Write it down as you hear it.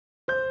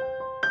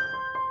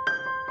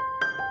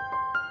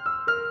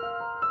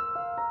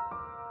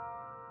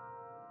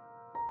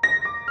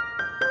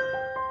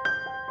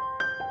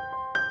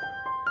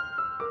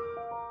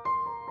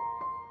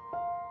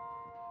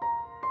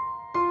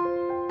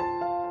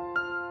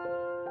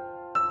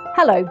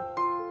Hello,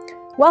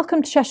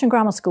 welcome to Chesham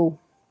Grammar School.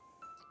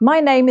 My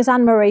name is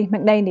Anne-Marie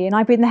McNaney and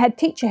I've been the head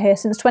teacher here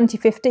since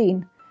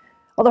 2015.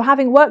 Although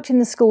having worked in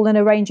the school in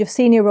a range of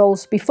senior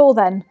roles before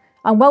then,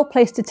 I'm well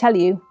placed to tell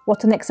you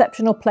what an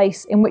exceptional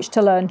place in which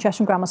to learn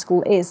Chesham Grammar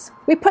School is.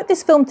 We put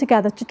this film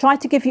together to try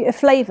to give you a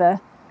flavour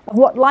of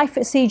what life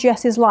at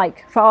CGS is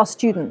like for our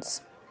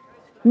students,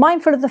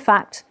 mindful of the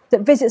fact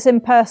that visits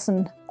in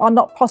person are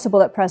not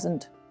possible at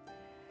present.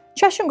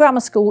 Chesham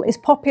Grammar School is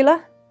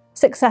popular,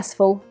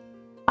 successful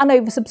and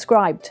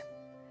oversubscribed.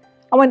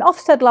 And when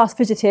Ofsted last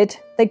visited,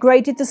 they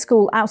graded the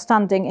school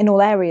outstanding in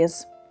all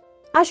areas.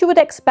 As you would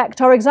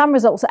expect, our exam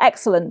results are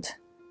excellent,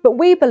 but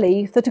we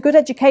believe that a good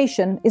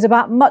education is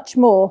about much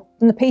more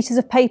than the pieces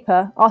of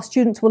paper our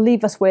students will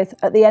leave us with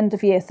at the end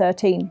of Year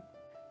 13.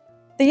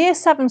 The Year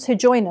 7s who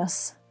join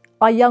us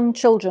are young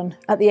children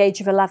at the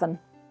age of 11.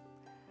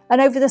 And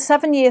over the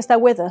 7 years they're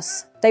with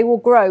us, they will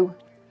grow,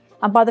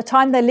 and by the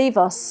time they leave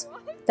us,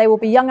 they will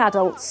be young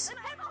adults,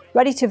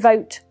 ready to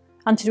vote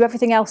and to do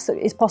everything else that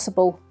is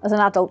possible as an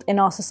adult in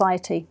our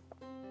society.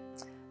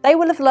 They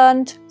will have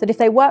learned that if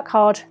they work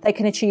hard, they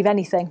can achieve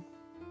anything.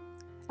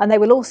 And they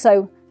will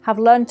also have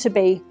learned to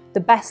be the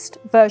best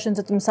versions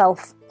of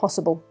themselves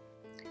possible.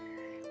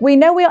 We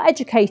know we are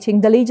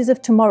educating the leaders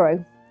of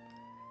tomorrow,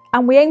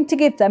 and we aim to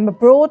give them a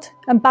broad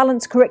and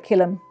balanced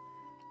curriculum,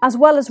 as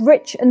well as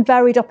rich and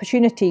varied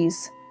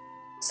opportunities,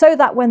 so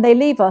that when they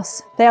leave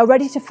us, they are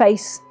ready to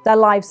face their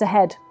lives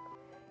ahead.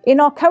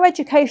 In our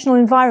co-educational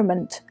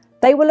environment,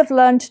 they will have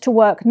learned to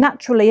work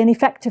naturally and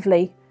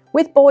effectively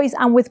with boys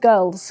and with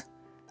girls.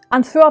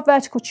 And through our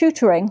vertical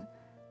tutoring,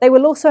 they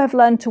will also have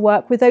learned to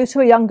work with those who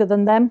are younger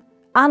than them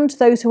and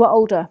those who are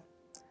older.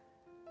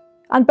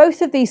 And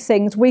both of these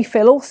things, we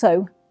feel,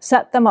 also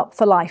set them up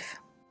for life.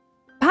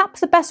 Perhaps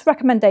the best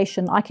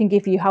recommendation I can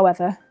give you,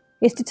 however,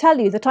 is to tell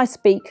you that I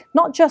speak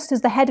not just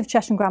as the head of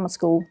Chesham Grammar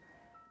School,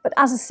 but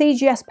as a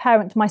CGS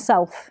parent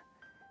myself,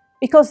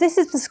 because this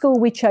is the school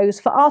we chose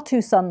for our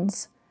two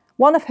sons,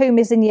 one of whom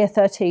is in Year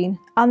 13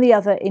 and the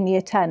other in Year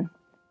 10.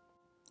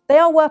 They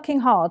are working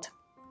hard,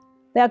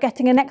 they are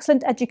getting an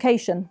excellent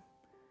education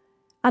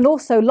and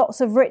also lots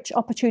of rich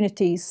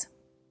opportunities.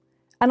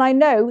 And I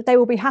know they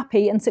will be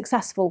happy and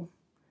successful.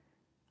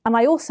 And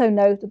I also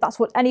know that that's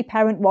what any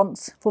parent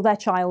wants for their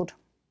child.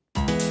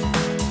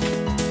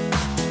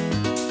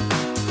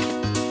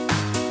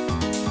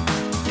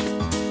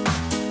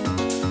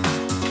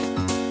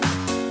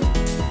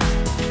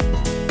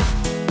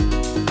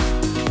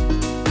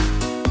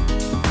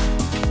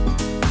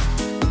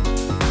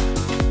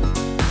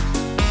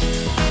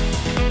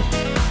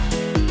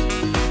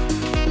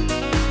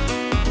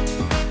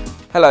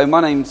 Hello,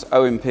 my name's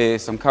Owen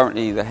Pearce. I'm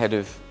currently the head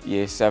of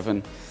Year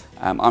 7.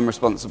 I'm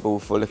responsible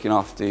for looking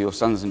after your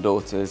sons and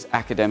daughters'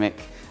 academic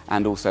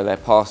and also their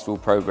pastoral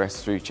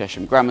progress through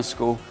Chesham Grammar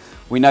School.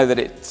 We know that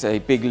it's a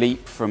big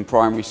leap from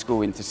primary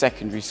school into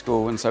secondary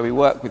school, and so we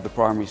work with the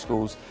primary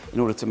schools in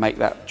order to make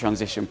that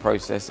transition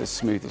process as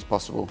smooth as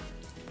possible.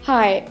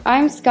 Hi,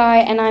 I'm Sky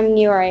and I'm in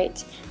Year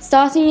 8.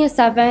 Starting Year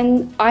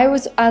 7, I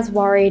was as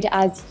worried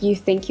as you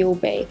think you'll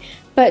be.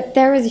 But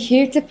there is a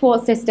huge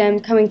support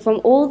system coming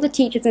from all the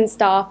teachers and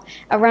staff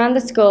around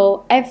the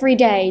school every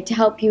day to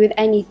help you with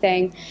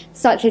anything,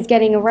 such as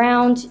getting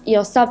around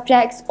your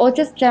subjects or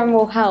just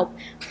general help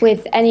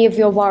with any of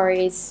your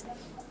worries.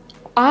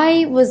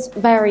 I was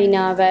very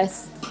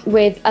nervous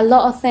with a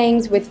lot of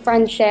things, with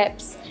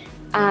friendships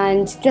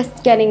and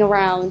just getting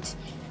around.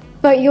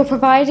 But you're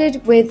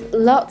provided with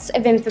lots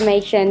of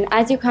information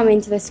as you come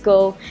into the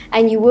school,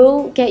 and you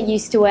will get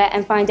used to it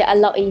and find it a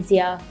lot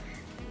easier.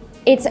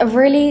 It's a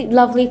really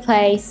lovely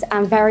place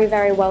and very,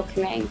 very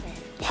welcoming.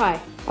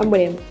 Hi, I'm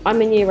William. I'm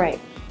in Year 8,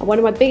 and one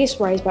of my biggest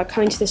worries about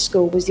coming to this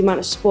school was the amount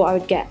of support I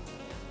would get.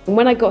 And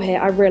when I got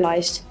here, I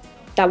realised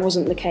that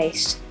wasn't the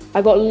case.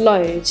 I got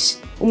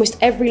loads. Almost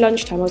every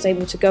lunchtime I was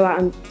able to go out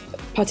and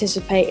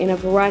participate in a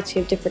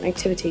variety of different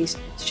activities,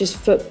 such as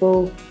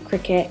football,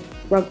 cricket,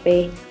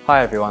 rugby.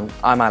 Hi everyone,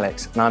 I'm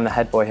Alex, and I'm the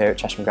head boy here at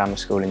Chesham Grammar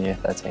School in Year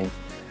 13.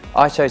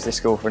 I chose this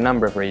school for a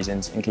number of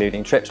reasons,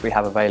 including trips we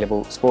have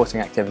available,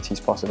 sporting activities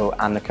possible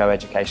and the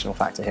co-educational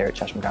factor here at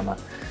Chesham Grammar.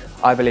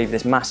 I believe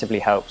this massively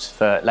helps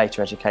for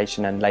later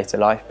education and later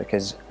life,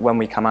 because when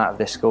we come out of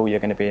this school you're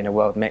going to be in a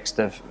world mixed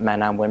of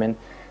men and women.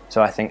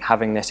 So I think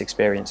having this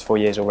experience 4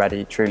 years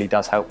already truly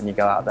does help when you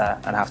go out there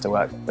and have to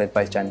work with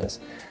both genders.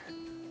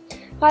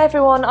 Hi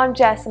everyone, I'm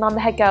Jess and I'm the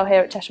head girl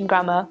here at Chesham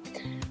Grammar.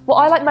 What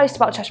I like most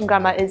about Chesham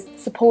Grammar is the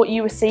support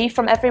you receive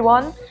from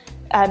everyone.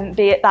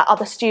 Be it that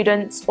other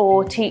students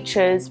or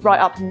teachers right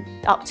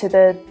up to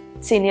the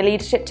senior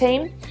leadership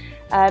team.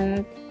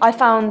 I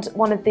found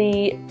one of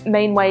the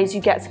main ways you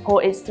get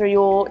support is through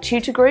your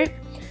tutor group,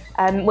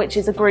 which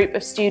is a group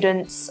of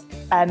students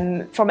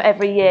from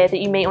every year that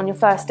you meet on your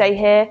first day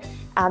here,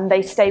 and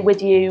they stay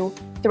with you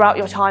throughout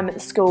your time at the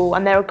school,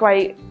 and they're a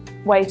great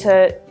way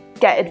to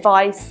get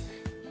advice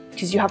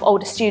because you have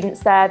older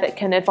students there that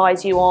can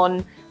advise you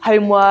on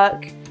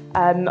homework,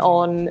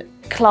 on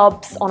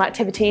clubs, on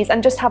activities,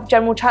 and just have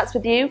general chats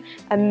with you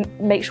and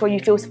make sure you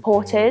feel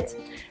supported.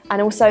 And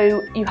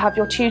also you have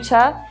your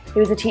tutor who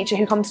is a teacher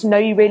who comes to know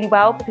you really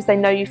well because they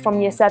know you from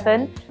year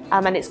 7,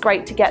 and it's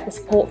great to get the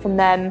support from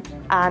them,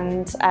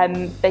 and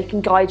they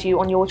can guide you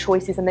on your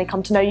choices and they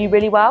come to know you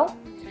really well.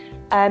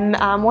 And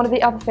one of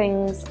the other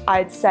things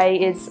I'd say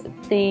is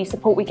the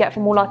support we get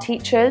from all our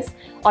teachers.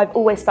 I've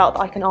always felt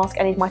that I can ask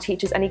any of my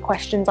teachers any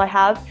questions I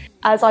have.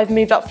 As I've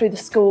moved up through the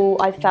school,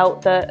 I've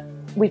felt that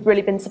we've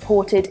really been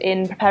supported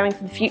in preparing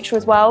for the future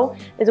as well.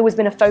 There's always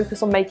been a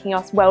focus on making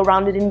us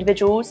well-rounded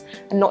individuals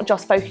and not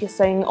just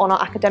focusing on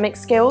our academic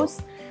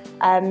skills.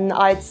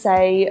 I'd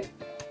say,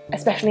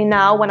 especially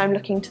now when I'm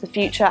looking to the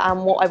future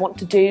and what I want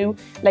to do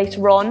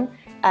later on,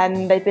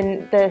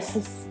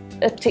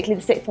 particularly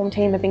the sixth form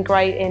team have been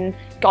great in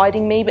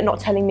guiding me but not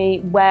telling me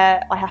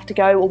where I have to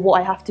go or what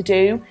I have to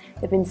do.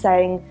 They've been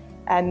saying,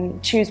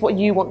 choose what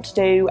you want to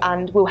do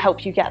and we'll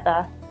help you get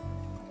there.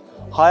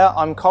 Hiya,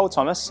 I'm Cole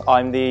Thomas.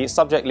 I'm the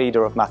subject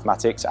leader of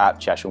mathematics at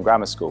Chesham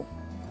Grammar School.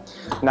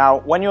 Now,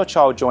 when your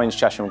child joins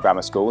Chesham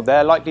Grammar School,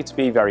 they're likely to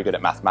be very good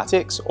at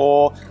mathematics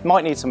or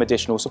might need some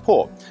additional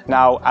support.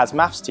 Now, as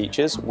maths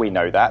teachers, we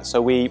know that,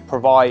 so we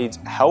provide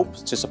help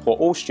to support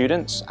all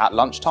students at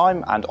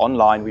lunchtime, and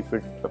online we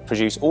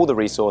produce all the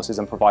resources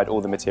and provide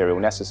all the material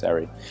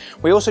necessary.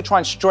 We also try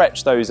and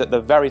stretch those at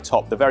the very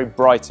top, the very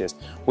brightest.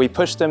 We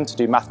push them to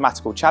do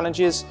mathematical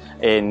challenges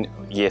in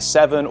year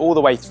 7 all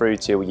the way through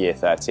till year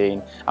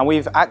 13, and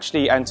we've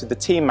actually entered the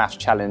Team Maths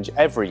Challenge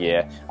every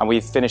year, and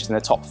we've finished in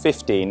the top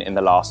 15 in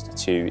the last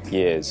 2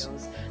 years.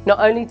 Not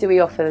only do we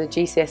offer the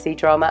GCSE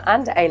drama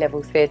and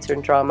A-level theatre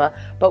and drama,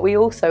 but we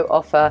also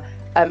offer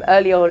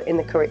early on in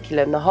the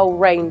curriculum the whole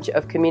range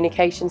of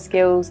communication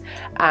skills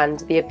and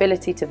the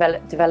ability to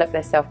develop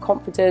their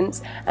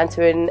self-confidence and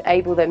to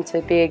enable them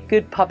to be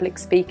good public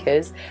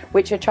speakers,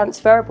 which are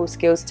transferable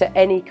skills to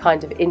any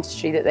kind of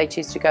industry that they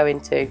choose to go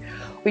into.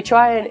 We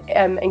try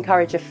and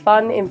encourage a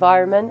fun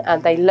environment,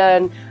 and they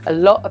learn a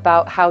lot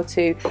about how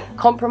to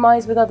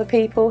compromise with other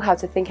people, how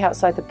to think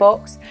outside the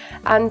box,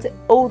 and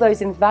all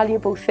those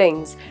invaluable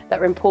things that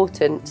are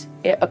important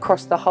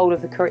across the whole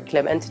of the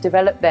curriculum, and to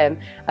develop them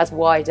as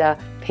wider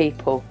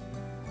people.